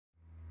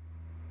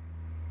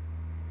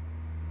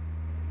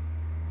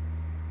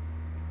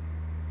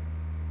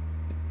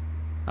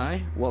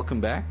Hi,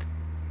 welcome back.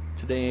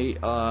 Today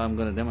I'm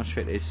going to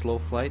demonstrate a slow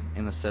flight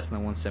in a Cessna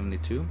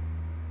 172.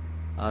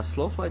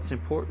 Slow flight is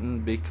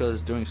important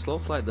because during slow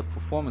flight the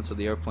performance of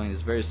the airplane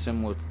is very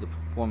similar to the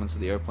performance of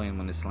the airplane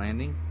when it's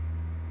landing.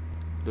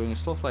 During a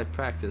slow flight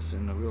practice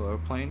in a real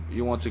airplane,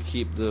 you want to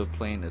keep the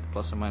plane at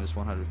plus or minus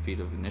 100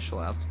 feet of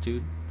initial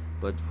altitude,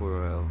 but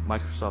for a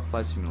Microsoft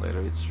Flight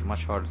Simulator it's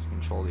much harder to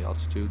control the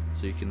altitude,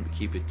 so you can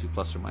keep it to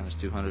plus or minus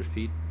 200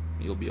 feet.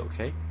 You'll be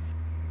okay.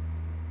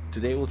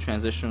 Today we'll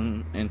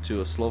transition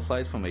into a slow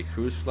flight from a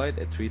cruise flight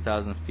at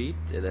 3,000 feet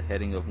at a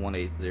heading of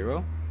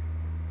 180.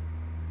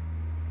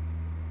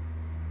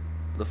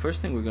 The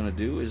first thing we're going to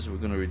do is we're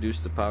going to reduce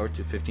the power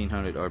to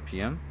 1500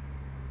 RPM.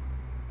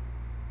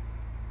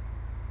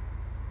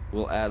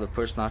 We'll add the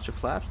first notch of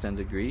flaps, 10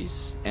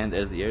 degrees, and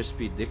as the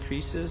airspeed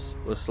decreases,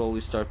 we'll slowly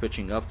start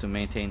pitching up to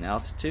maintain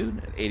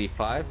altitude. At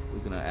 85, we're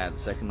going to add the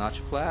second notch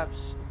of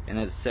flaps, and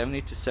at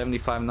 70 to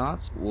 75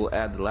 knots, we'll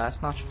add the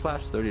last notch of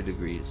flaps, 30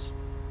 degrees.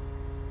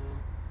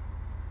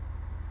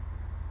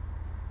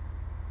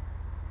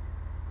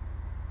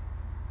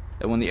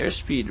 And when the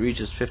airspeed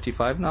reaches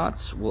 55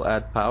 knots, we'll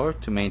add power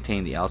to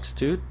maintain the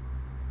altitude.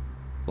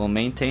 We'll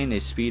maintain a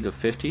speed of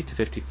 50 to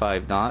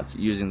 55 knots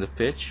using the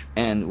pitch,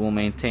 and we'll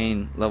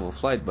maintain level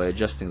flight by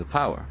adjusting the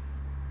power.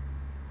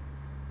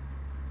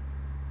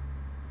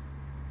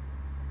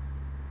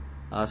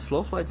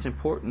 Slow flight is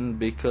important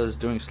because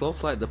during slow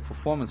flight the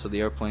performance of the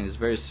airplane is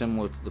very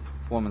similar to the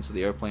performance of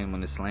the airplane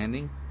when it's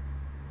landing.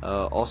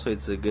 Also,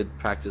 it's a good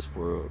practice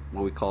for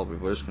what we call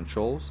reverse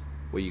controls,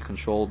 where you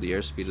control the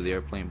airspeed of the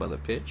airplane by the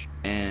pitch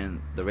and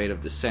the rate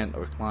of descent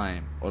or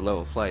climb or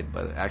level flight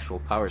by the actual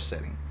power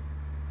setting.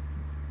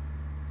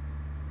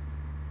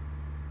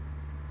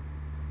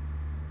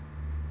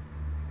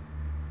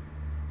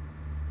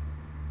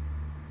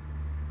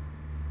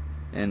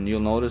 And you'll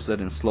notice that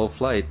in slow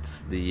flight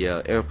the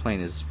airplane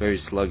is very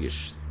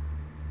sluggish.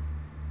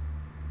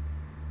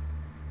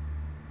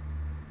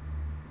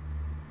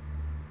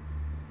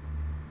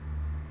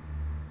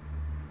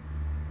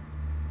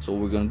 So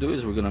what we're going to do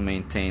is we're going to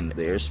maintain the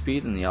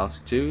airspeed and the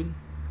altitude,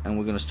 and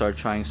we're going to start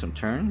trying some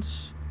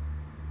turns.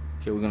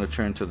 Okay, we're going to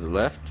turn to the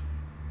left.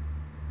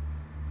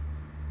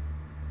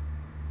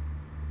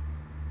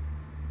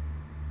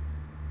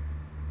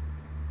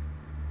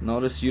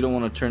 Notice you don't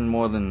want to turn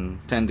more than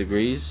 10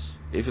 degrees.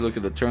 If you look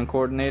at the turn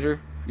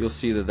coordinator, you'll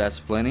see that that's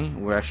plenty.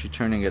 We're actually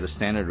turning at a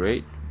standard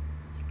rate.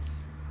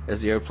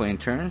 As the airplane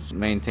turns,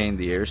 maintain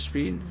the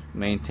airspeed,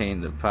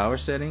 maintain the power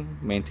setting,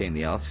 maintain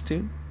the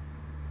altitude.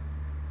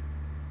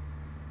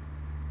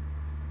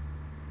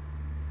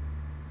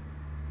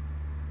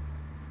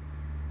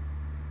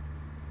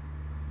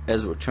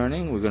 As we're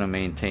turning, we're going to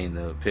maintain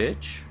the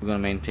pitch, we're going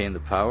to maintain the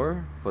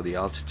power for the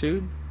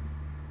altitude.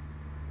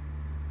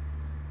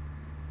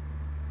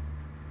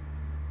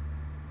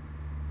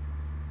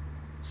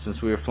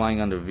 Since we are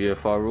flying under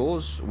VFR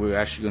rules, we're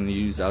actually going to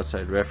use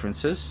outside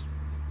references.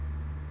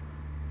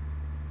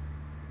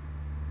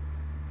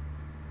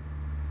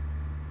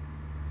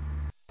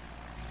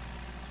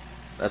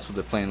 That's what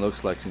the plane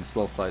looks like in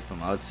slow flight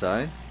from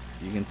outside.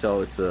 You can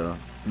tell it's a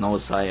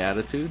nose high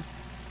attitude.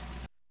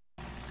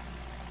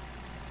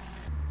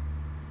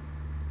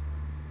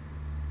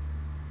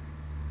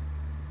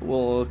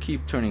 We'll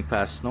keep turning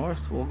past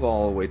north. We'll go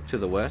all the way to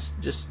the west,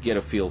 just get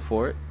a feel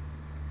for it.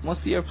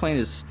 Once the airplane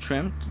is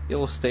trimmed, it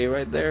will stay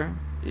right there.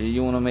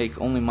 You want to make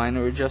only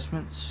minor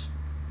adjustments.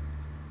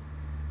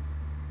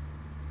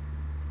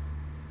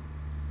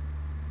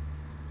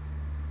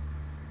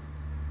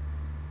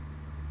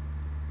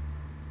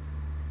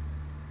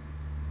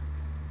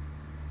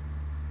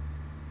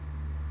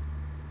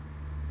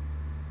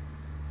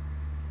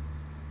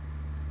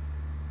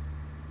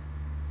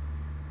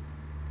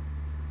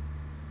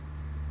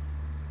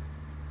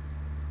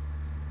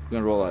 We're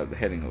going to roll out the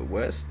heading of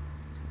west.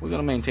 We're going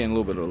to maintain a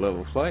little bit of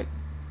level flight.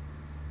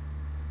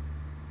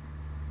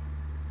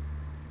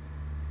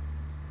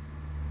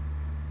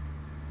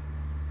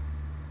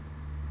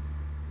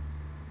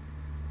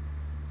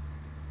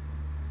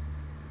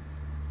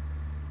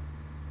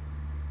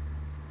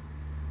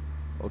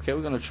 Okay,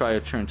 we're going to try a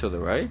turn to the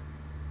right.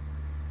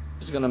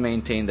 Just going to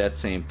maintain that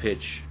same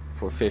pitch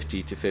for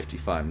 50 to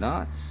 55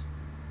 knots.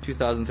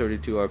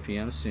 2032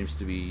 RPM seems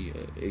to be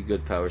a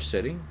good power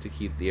setting to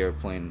keep the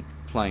airplane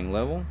flying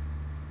level.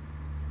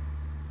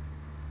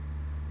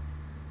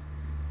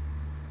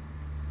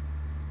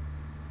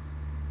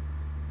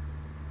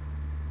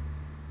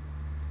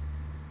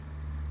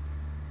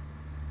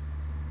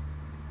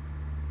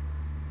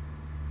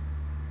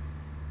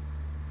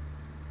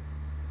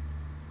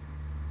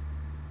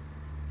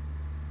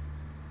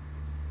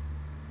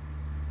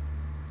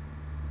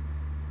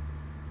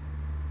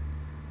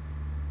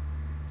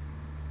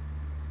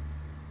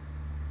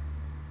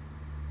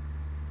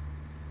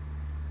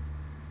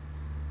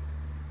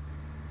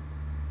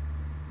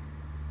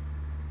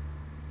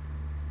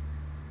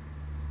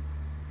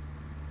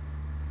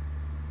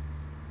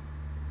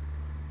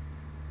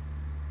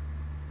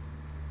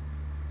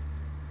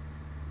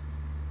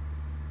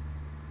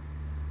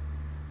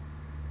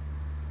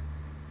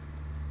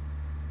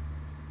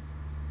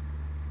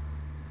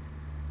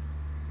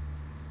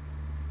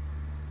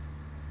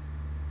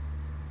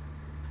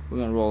 We're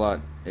going to roll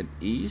out at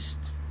east.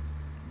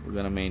 We're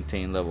going to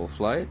maintain level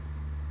flight.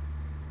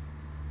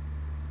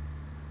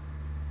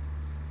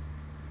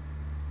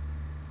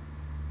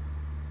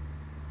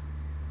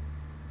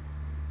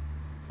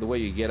 The way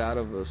you get out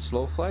of a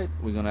slow flight,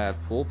 we're going to add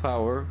full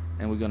power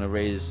and we're going to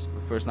raise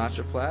the first notch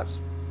of flaps.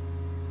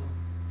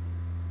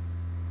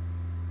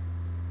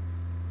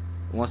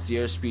 Once the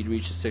airspeed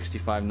reaches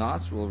 65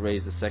 knots, we'll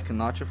raise the second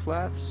notch of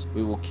flaps.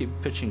 We will keep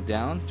pitching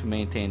down to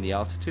maintain the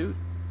altitude.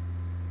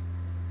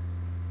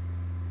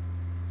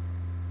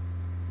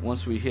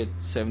 Once we hit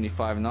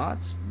 75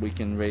 knots, we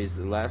can raise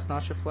the last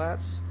notch of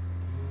flaps.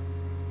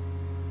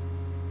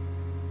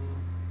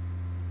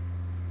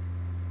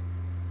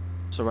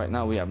 So right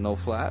now we have no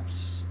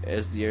flaps.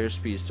 As the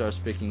airspeed starts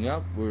picking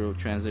up, we're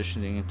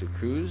transitioning into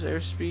cruise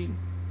airspeed.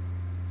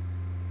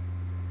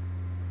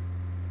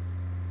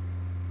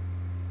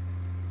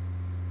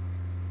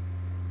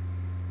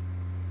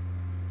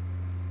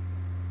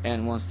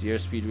 And once the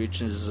airspeed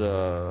reaches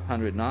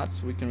 100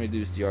 knots, we can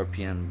reduce the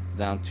RPM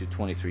down to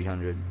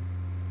 2300.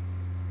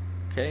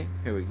 Okay,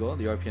 here we go.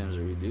 The RPMs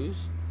are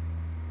reduced.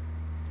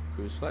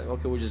 Cruise flight.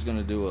 Okay, we're just going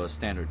to do a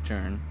standard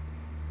turn.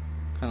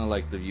 Kind of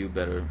like the view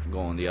better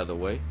going the other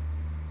way.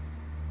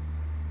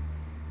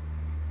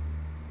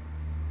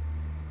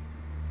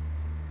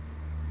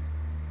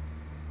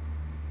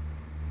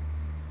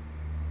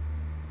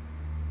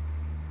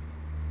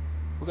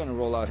 We're going to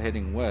roll out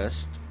heading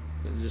west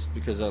just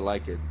because I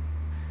like it.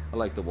 I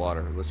like the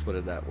water, let's put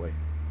it that way.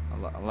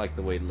 I like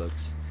the way it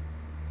looks.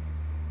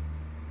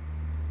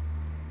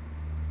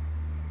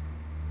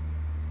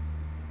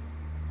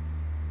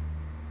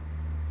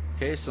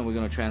 Okay, so we're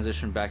going to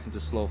transition back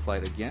into slow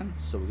flight again.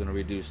 So we're going to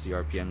reduce the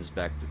RPMs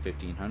back to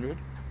 1500.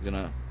 We're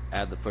going to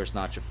add the first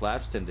notch of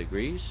flaps, 10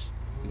 degrees.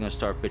 We're going to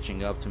start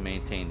pitching up to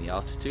maintain the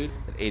altitude.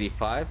 At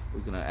 85, we're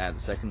going to add the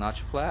second notch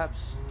of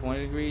flaps,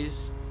 20 degrees.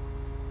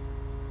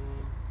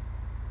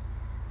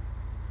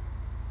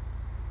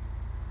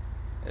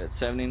 At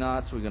 70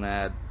 knots, we're going to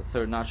add the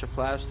third notch of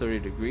flaps, 30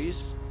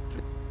 degrees.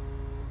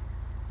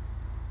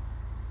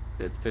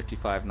 At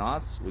 55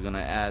 knots, we're going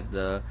to add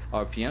the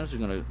RPMs.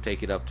 We're going to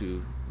take it up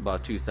to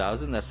about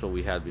 2000. That's what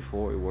we had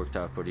before. It worked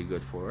out pretty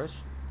good for us.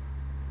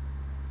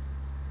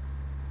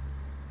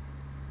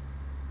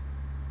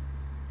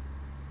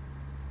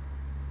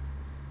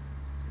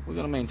 We're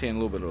going to maintain a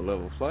little bit of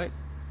level flight.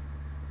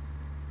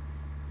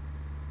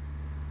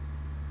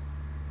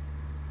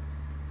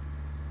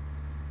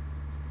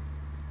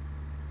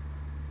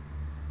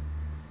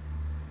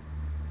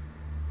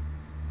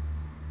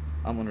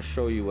 I'm going to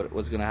show you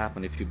what's going to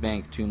happen if you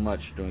bank too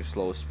much during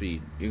slow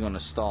speed. You're going to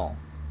stall.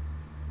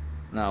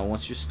 Now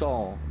once you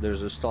stall,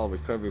 there's a stall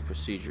recovery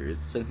procedure.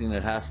 It's something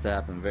that has to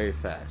happen very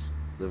fast.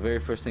 The very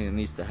first thing that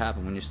needs to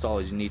happen when you stall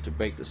is you need to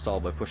break the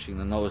stall by pushing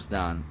the nose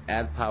down,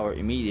 add power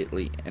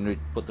immediately, and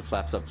put the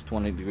flaps up to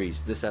 20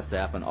 degrees. This has to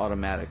happen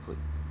automatically.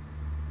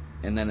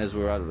 And then as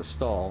we're out of the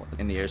stall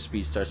and the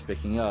airspeed starts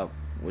picking up,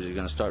 we're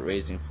going to start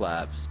raising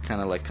flaps,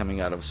 kind of like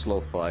coming out of a slow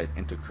flight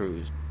into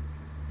cruise.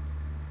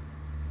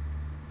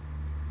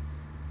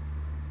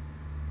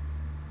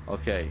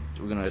 Okay,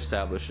 we're going to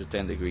establish a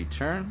 10-degree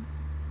turn.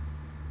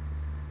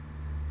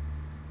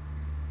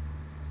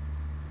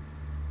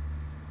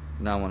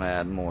 Now I'm going to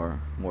add more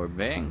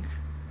bank.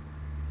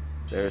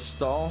 There's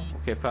stall.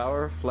 Okay,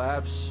 power,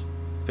 flaps,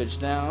 pitch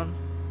down.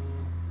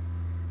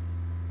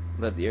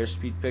 Let the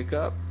airspeed pick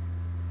up.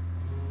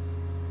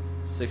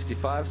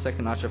 65,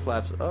 second notch of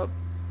flaps up.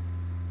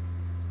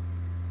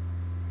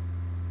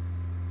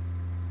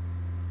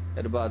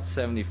 At about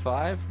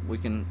 75, we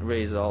can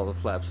raise all the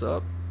flaps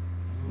up.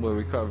 We'll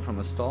recover from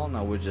a stall.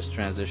 Now we're just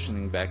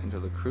transitioning back into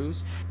the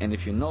cruise. And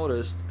if you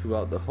noticed,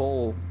 throughout the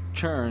whole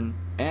turn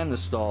and the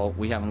stall,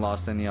 we haven't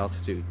lost any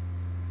altitude.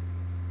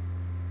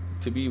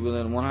 To be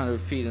within 100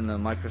 feet in the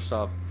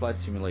Microsoft Flight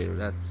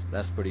Simulator,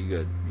 that's pretty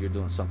good. You're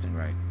doing something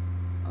right.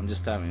 I'm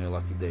just having a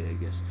lucky day, I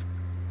guess.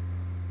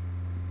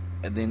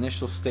 At the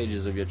initial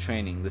stages of your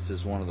training, this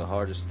is one of the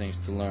hardest things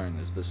to learn,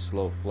 is the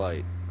slow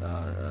flight,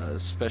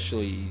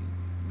 especially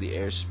the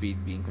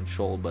airspeed being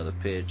controlled by the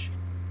pitch,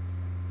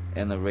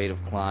 and the rate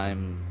of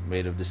climb,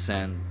 rate of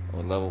descent,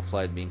 or level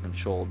flight being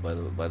controlled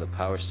by the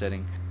power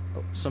setting.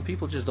 Some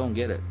people just don't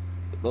get it.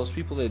 Those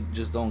people that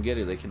just don't get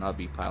it, they cannot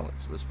be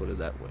pilots. Let's put it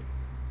that way.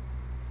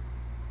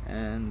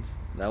 And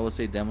that was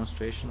a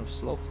demonstration of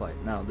slow flight.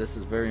 Now this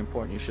is very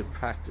important. You should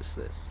practice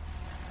this.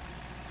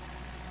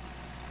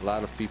 A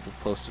lot of people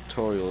post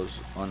tutorials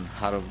on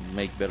how to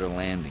make better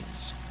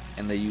landings,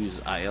 and they use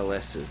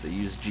ILSs, they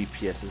use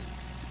GPSs.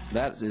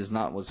 That is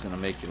not what's going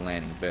to make your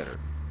landing better.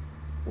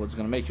 What's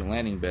going to make your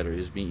landing better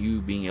is you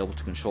being able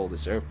to control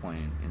this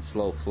airplane in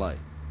slow flight.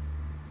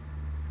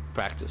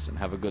 Practice and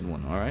have a good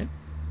one, alright?